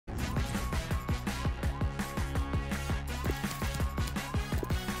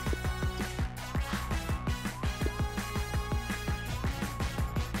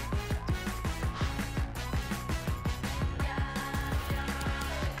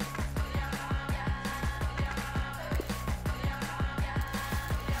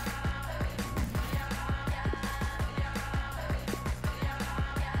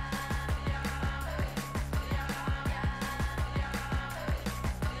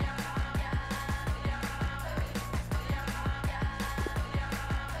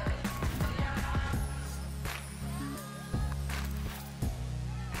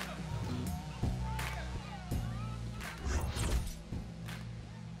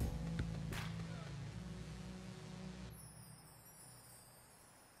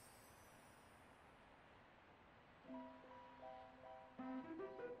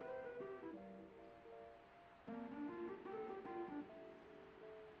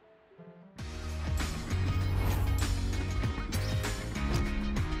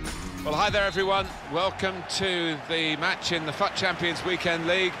Well, hi there, everyone. Welcome to the match in the FUT Champions Weekend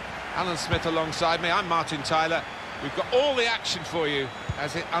League. Alan Smith alongside me. I'm Martin Tyler. We've got all the action for you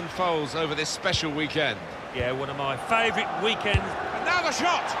as it unfolds over this special weekend. Yeah, one of my favourite weekends. And now the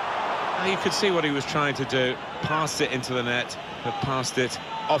shot! Now you could see what he was trying to do. Passed it into the net, but passed it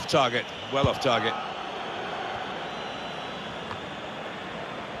off target. Well off target.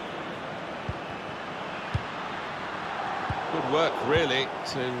 Good work, really,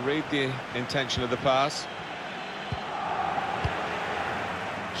 to read the intention of the pass.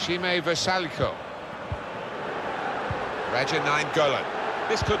 Shime Versaliko. Raja Nainggolan.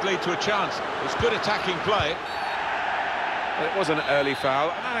 This could lead to a chance. It's good attacking play. But it was an early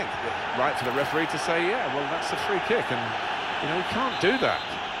foul. And I think it's right for the referee to say, yeah, well, that's a free kick. And, you know, he can't do that.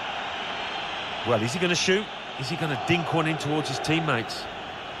 Well, is he going to shoot? Is he going to dink one in towards his teammates?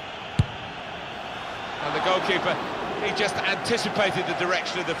 And the goalkeeper, he just anticipated the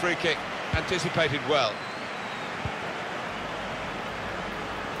direction of the free kick. Anticipated well.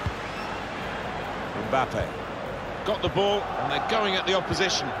 Mbappe. Got the ball, and they're going at the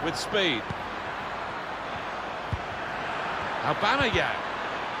opposition with speed. Aubameyang.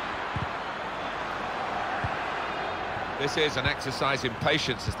 This is an exercise in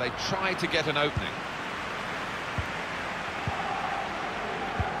patience as they try to get an opening.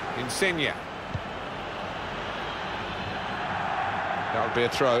 Insigne. That'll be a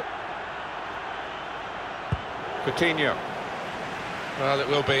throw. Coutinho. Well, it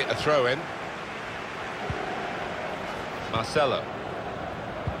will be a throw-in. Marcelo.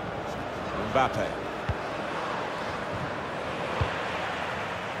 Mbappe.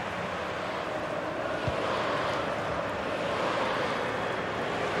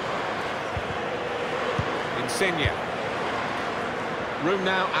 Insigne. Room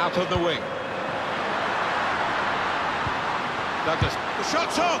now out on the wing. Douglas. The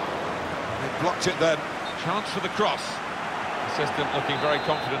shot's on! They blocked it then. Chance for the cross. Assistant looking very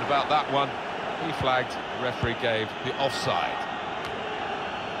confident about that one. He flagged, the referee gave the offside.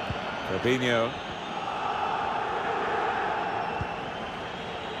 Fabinho.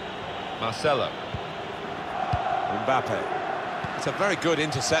 Marcelo. Mbappe. It's a very good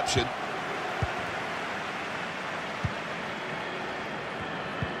interception.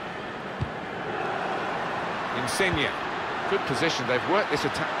 Insigne. Good position, they've worked this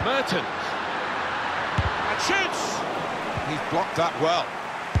attack. Mertens. And shoots! He's blocked that well.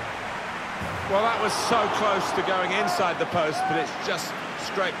 Well, that was so close to going inside the post, but it's just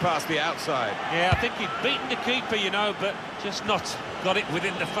straight past the outside. Yeah, I think he'd beaten the keeper, you know, but just not got it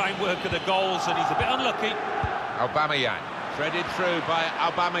within the framework of the goals, and he's a bit unlucky. Aubameyang, threaded through by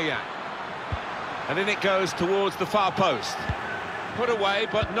Aubameyang. And in it goes towards the far post. Put away,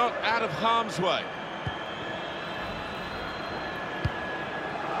 but not out of harm's way.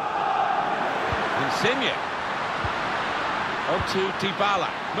 Insigne. On to Dybala.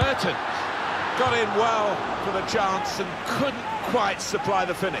 Mertens. Got in well for the chance and couldn't quite supply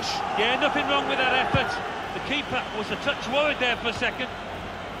the finish. Yeah, nothing wrong with that effort. The keeper was a touch worried there for a second.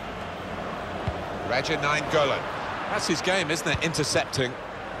 Raja Nainggolan. That's his game, isn't it? Intercepting.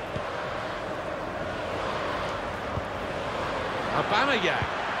 Aubameyang.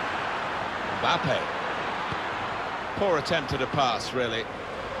 Mbappe. Poor attempt at a pass, really.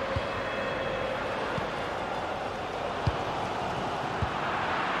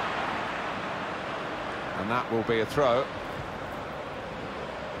 And that will be a throw.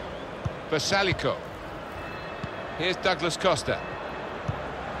 Versaliko. Here's Douglas Costa.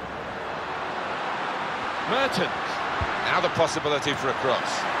 Mertens. Now the possibility for a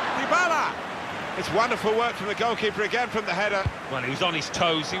cross. Dybala! It's wonderful work from the goalkeeper again from the header. Well, he was on his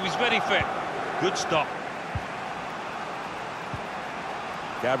toes, he was very fit. Good stop.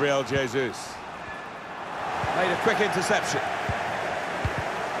 Gabriel Jesus. Made a quick interception.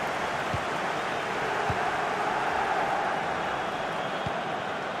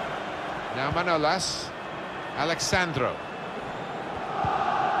 Now Manolas, Alexandro,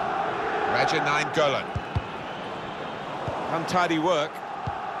 Raja Nainggolan. Untidy work.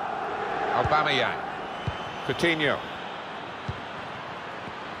 Aubameyang, Coutinho,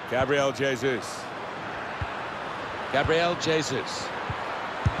 Gabriel Jesus. Gabriel Jesus.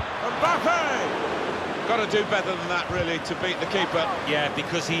 Mbappe! Got to do better than that, really, to beat the keeper. Yeah,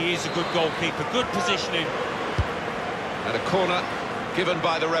 because he is a good goalkeeper, good positioning. And a corner given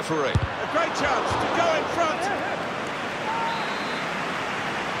by the referee. A great chance to go in front.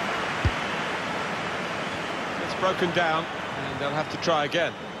 It's broken down, and they'll have to try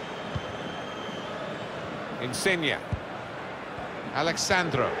again. Insigne.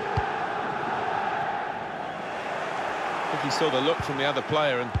 I think he saw the look from the other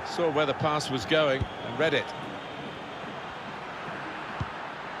player and saw where the pass was going and read it.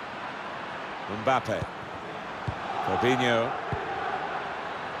 Mbappe. Fabinho.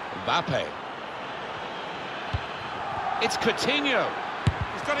 Mbappe. It's Coutinho.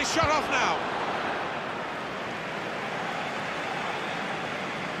 He's got his shot off now.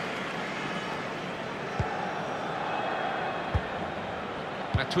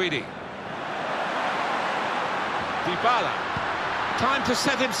 Matuidi. Dybala. Time to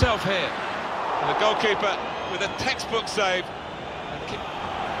set himself here. And the goalkeeper with a textbook save.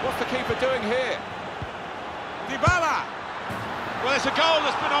 What's the keeper doing here? Dybala! Well, it's a goal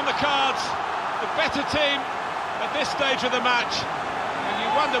that's been on the cards. The better team at this stage of the match. And you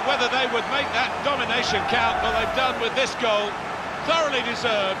wonder whether they would make that domination count. Well, they've done with this goal. Thoroughly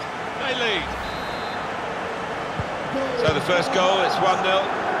deserved. They lead. So the first goal, it's 1-0.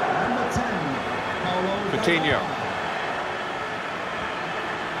 Coutinho.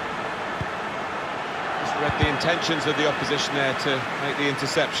 Just read the intentions of the opposition there to make the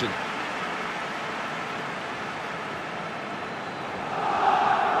interception.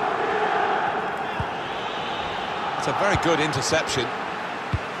 It's a very good interception.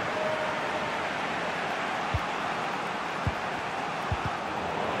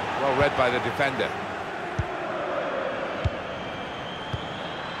 Well read by the defender.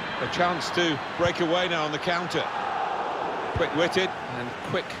 A chance to break away now on the counter. Quick-witted and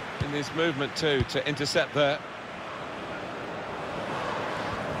quick in his movement too to intercept there.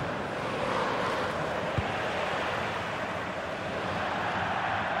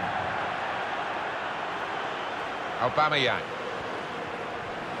 Aubameyang.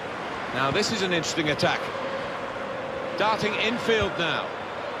 Now this is an interesting attack. Darting infield now.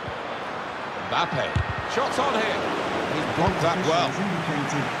 Mbappe. Shots on here. He's blocked that well.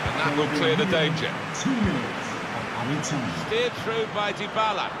 And that will clear the danger. 2 minutes of added time. Steered through by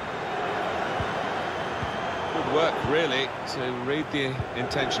Dybala. Good work, really, to read the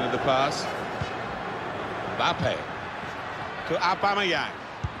intention of the pass. Mbappe. To Aubameyang.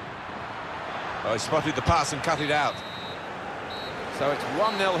 Oh, he spotted the pass and cut it out. So it's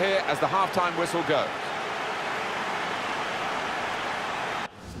 1-0 here as the half-time whistle goes.